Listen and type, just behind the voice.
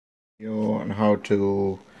On how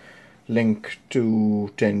to link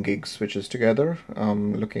two 10 gig switches together.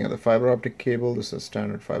 Looking at the fiber optic cable, this is a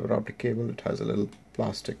standard fiber optic cable. It has a little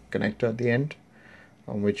plastic connector at the end,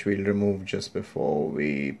 which we'll remove just before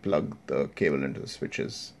we plug the cable into the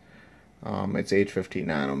switches. It's 850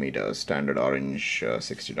 nanometer standard orange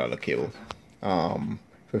 $60 cable,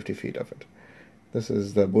 50 feet of it. This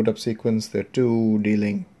is the boot up sequence. There are two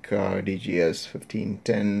D-Link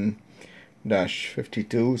DGS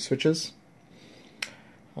 1510-52 switches.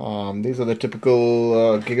 These are the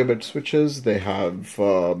typical gigabit switches. They have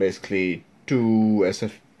basically two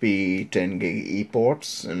SFP 10 gig E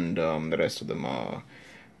ports, and the rest of them are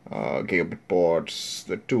gigabit ports.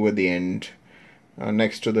 The two at the end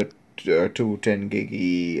next to the two 10 gig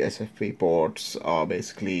E SFP ports are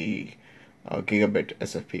basically gigabit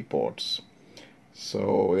SFP ports.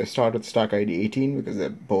 So they start with stack ID 18 because they're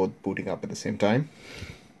both booting up at the same time.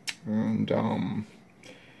 And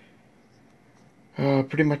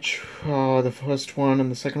pretty much the first one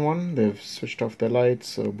and the second one, they've switched off their lights,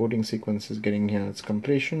 so booting sequence is getting here its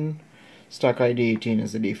completion. Stack ID 18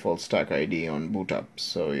 is the default stack ID on boot up,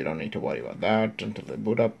 so you don't need to worry about that until they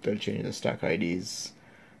boot up. They'll change the stack IDs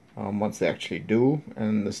once they actually do.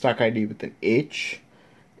 And the stack ID with an H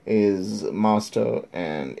is master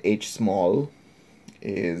and H small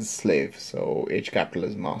is slave, so H capital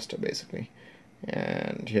is master basically.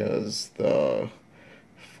 And here's the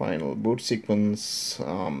final boot sequence.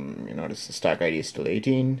 You notice the stack ID is still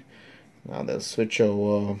 18. Now there's switch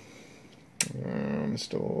over.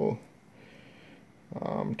 Still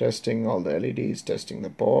testing all the LEDs, testing the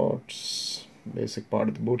ports, basic part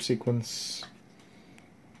of the boot sequence.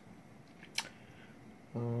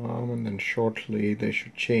 And then shortly they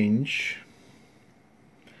should change.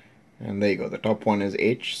 And there you go, the top one is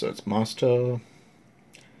H, so it's master.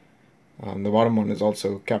 The bottom one is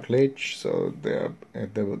also capital H, so they're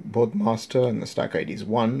both master, and the stack ID is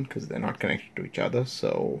 1 because they're not connected to each other.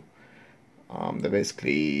 So they're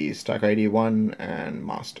basically stack ID 1 and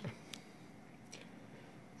master.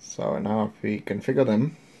 So now if we configure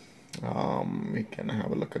them, we can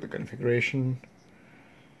have a look at the configuration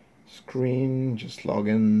screen. Just log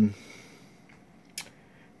in,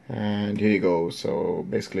 and here you go. So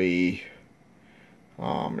basically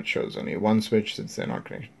it shows only one switch since they're not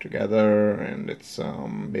connected together, and it's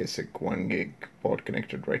basic 1 gig port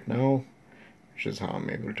connected right now, which is how I'm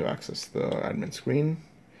able to access the admin screen.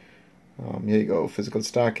 Here you go, physical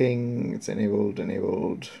stacking, it's enabled.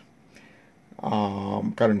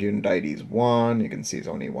 Current unit ID is 1, you can see it's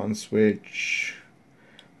only one switch.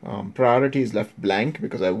 Priority is left blank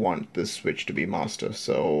because I want this switch to be master,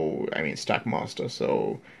 so I mean stack master,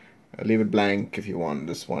 so leave it blank if you want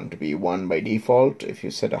this one to be 1 by default. If you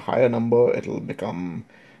set a higher number, it'll become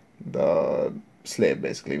the slave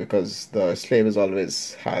basically, because the slave is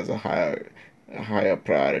always has a higher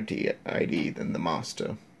priority ID than the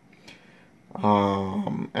master.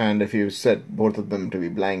 And if you set both of them to be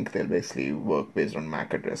blank, they'll basically work based on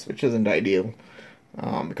MAC address, which isn't ideal,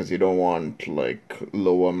 because you don't want like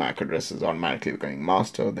lower MAC addresses automatically becoming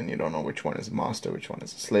master. Then you don't know which one is master, which one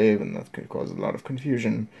is a slave, and that could cause a lot of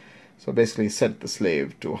confusion. So basically set the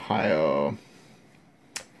slave to higher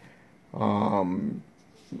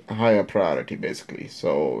priority basically,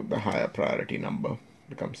 so the higher priority number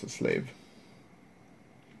becomes the slave.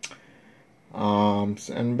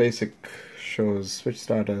 And basic shows switch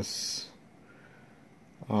status.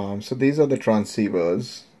 So these are the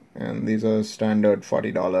transceivers, and these are standard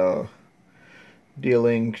 $40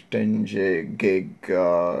 D-Link 10 gig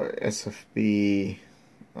SFP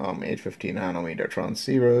 850 nanometer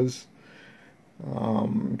transceivers.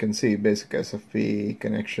 You can see basic SFP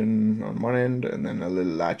connection on one end and then a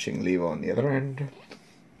little latching lever on the other end.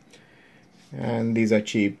 And these are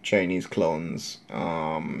cheap Chinese clones.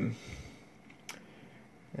 And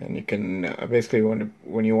you can basically,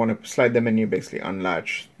 when you want to slide them in, you basically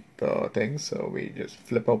unlatch the thing. So we just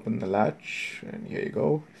flip open the latch, and here you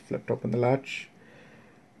go, flipped open the latch.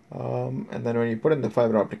 And then when you put in the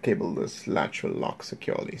fiber optic cable, this latch will lock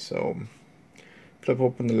securely. So flip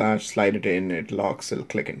open the latch, slide it in, it locks, it'll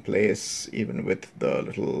click in place even with the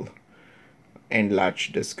little end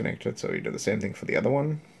latch disconnected. So you do the same thing for the other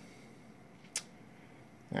one.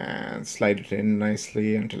 And slide it in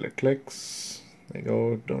nicely until it clicks. There you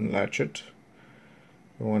go, don't latch it.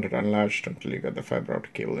 You want it unlatched until you get the fiber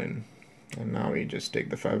optic cable in. And now we just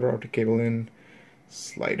take the fiber optic cable in,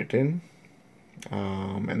 slide it in,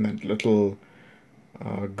 and that little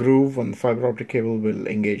groove on the fiber optic cable will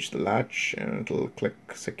engage the latch and it'll click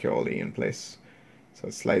securely in place. So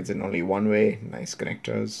it slides in only one way, nice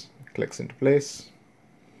connectors, clicks into place.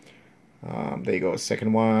 There you go,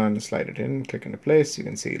 second one, slide it in, click into place. You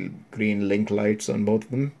can see green link lights on both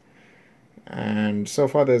of them. And so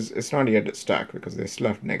far it's not yet a stack because they still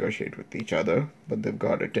have to negotiate with each other, but they've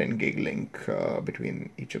got a 10 gig link between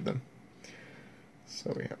each of them.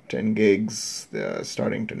 So we have 10 gigs, they're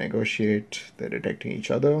starting to negotiate, they're detecting each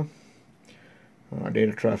other,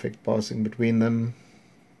 data traffic passing between them,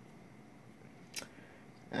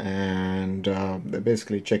 and they're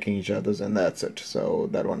basically checking each other's, and that's it. So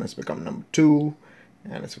that one has become number 2,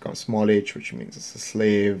 and it's become small h, which means it's a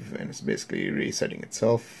slave, and it's basically resetting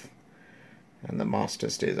itself. And the master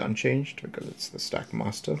stays unchanged because it's the stack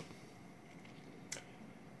master.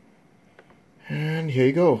 And here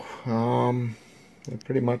you go. They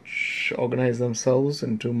pretty much organize themselves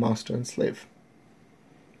into master and slave.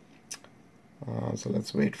 So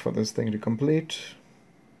let's wait for this thing to complete.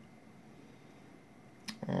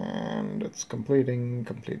 And it's completing.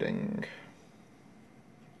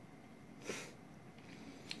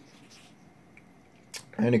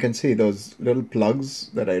 And you can see those little plugs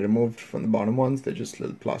that I removed from the bottom ones, they're just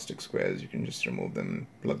little plastic squares. You can just remove them,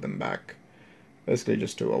 plug them back, basically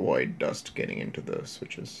just to avoid dust getting into the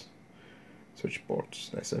switch ports,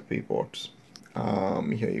 the SFP ports.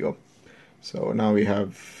 Here you go. So now we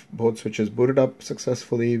have both switches booted up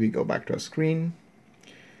successfully. We go back to our screen,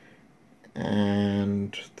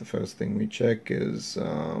 and the first thing we check is,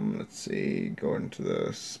 let's see, go into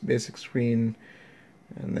the basic screen,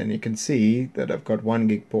 and then you can see that I've got 1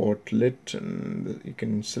 gig port lit, and you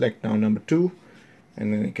can select now number 2,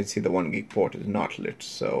 and then you can see the 1 gig port is not lit.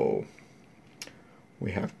 So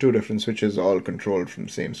we have 2 different switches all controlled from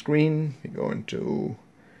the same screen. We go into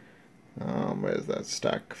where's that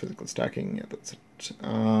stack, physical stacking, yeah, that's it.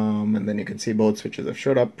 And then you can see both switches have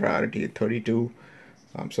showed up, priority 32.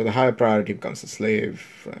 So the higher priority becomes the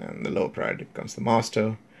slave, and the low priority becomes the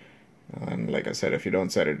master. And like I said, if you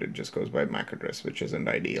don't set it, it just goes by MAC address, which isn't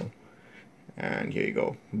ideal. And here you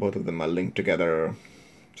go. Both of them are linked together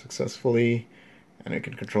successfully, and you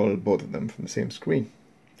can control both of them from the same screen.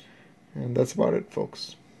 And that's about it,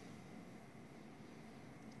 folks.